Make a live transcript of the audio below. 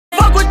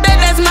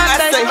my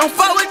thing. Don't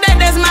fuck with that,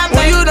 that's my thing.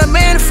 When you the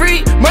man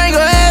free, bring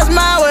your ass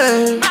my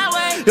way.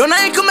 Your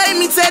name can make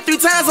me tap 3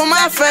 times on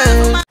my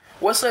face.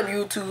 What's up,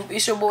 YouTube?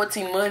 It's your boy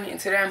T-Money, and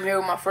today I'm here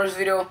with my first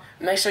video.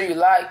 Make sure you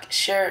like,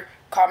 share,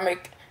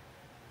 comment,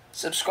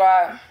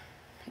 subscribe,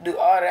 do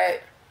all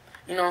that.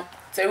 You know,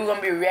 today we're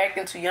gonna be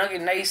reacting to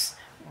Yungeen Ace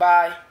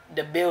by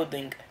The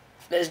Building.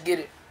 Let's get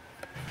it.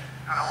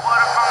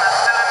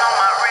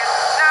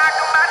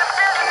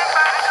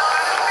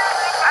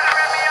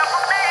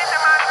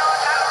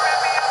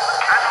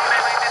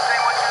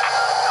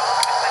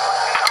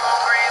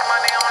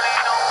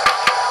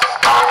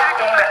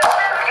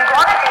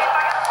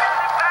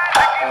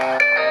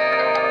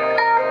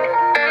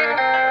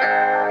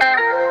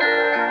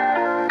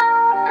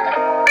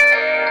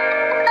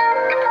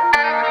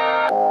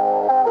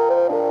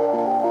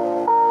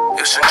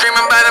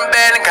 Dreaming about them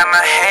bad and got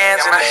my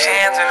hands in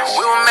it.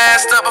 We were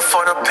masked up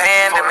before the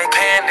pandemic.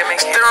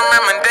 Still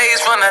remember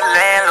days from the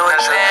landlord.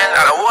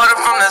 Got the water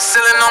from the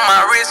ceiling on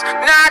my wrist.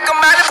 Now I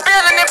come by the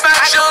building if I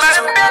choose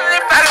to.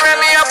 I done ran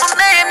me up $1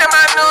 million in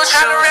my new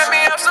shoes.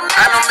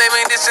 I know,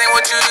 baby, this ain't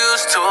what you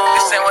used to.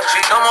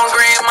 No more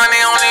green money,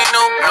 only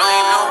new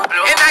blue.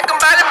 And I come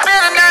by the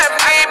building now if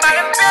need me.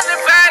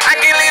 I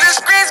can't leave the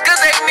streets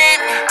cause they need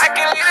me.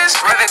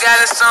 Brother got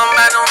us something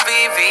about them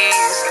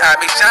VVs. I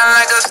be shining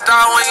like a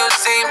star when you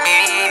see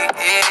me.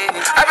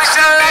 I be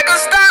shining like a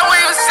star when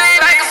you see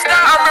me.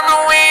 I remember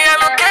when I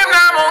no came,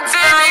 now I'm on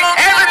TV.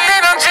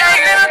 Everything done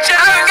changed.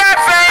 I done got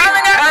fame.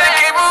 I done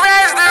keep a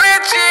raise the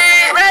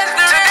riches.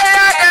 Today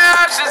I got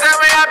options. I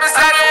be up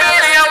inside the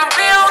building. I'ma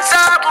be on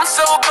top. I'm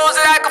so close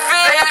that I can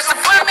feel. They used to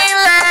put me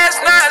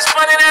last. Now it's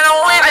funny that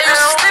I'm winning. I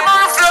used to sleep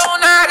on the floor.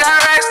 Now I got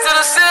racks to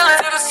the ceiling.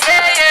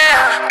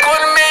 Yeah.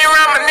 $250,000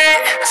 around my neck.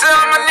 Tell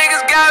all my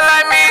niggas got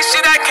like me.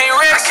 Shit, I can't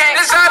rest.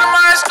 This all of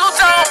mine is too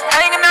tall.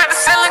 Hanging out the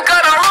ceiling,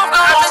 cut the roof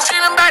gone. I've been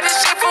dreaming about this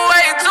shit for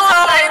way too long.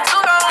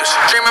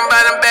 Dreaming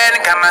about them bad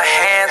and got my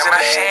hands in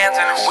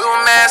it. We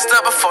were masked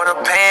up before the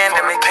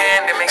pandemic.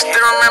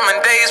 Still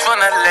remember days from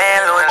the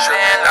landlord.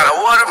 Got the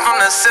water from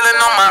the ceiling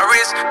on my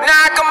wrist. Now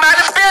I come by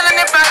the building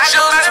if I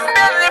choose to.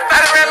 I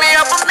done ran me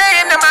up $1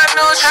 million in my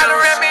new shoes.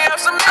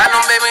 I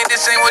know, baby,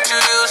 this ain't what you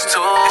used to.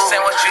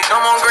 No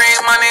more green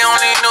money,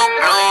 only new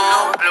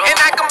blue. And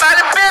I come by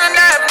the building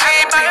now if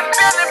need me.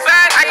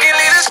 I can't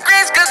leave the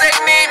streets cause they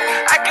need me.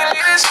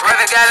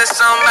 Brother got us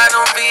something about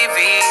them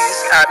VVs.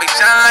 I be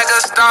shining like a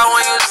star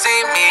when you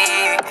see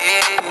me.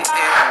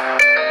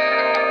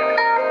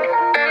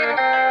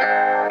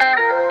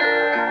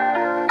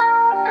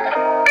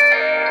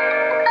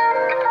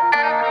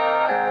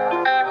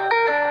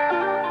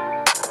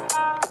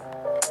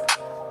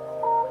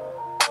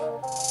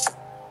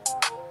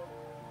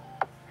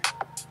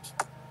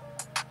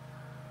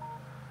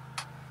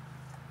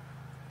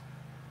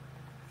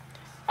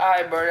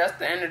 Alright, bro, that's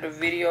the end of the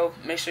video.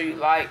 Make sure you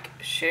like,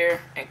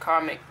 share, and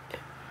comment.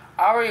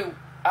 I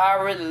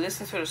already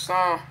listened to the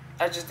song.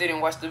 I just didn't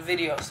watch the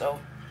video, so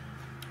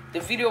the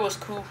video was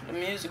cool. The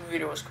music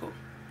video was cool.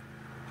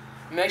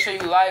 Make sure you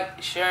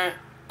like, share,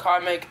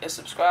 comment, and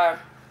subscribe,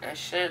 and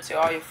share it to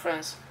all your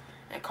friends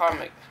and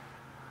comment.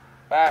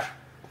 Bye.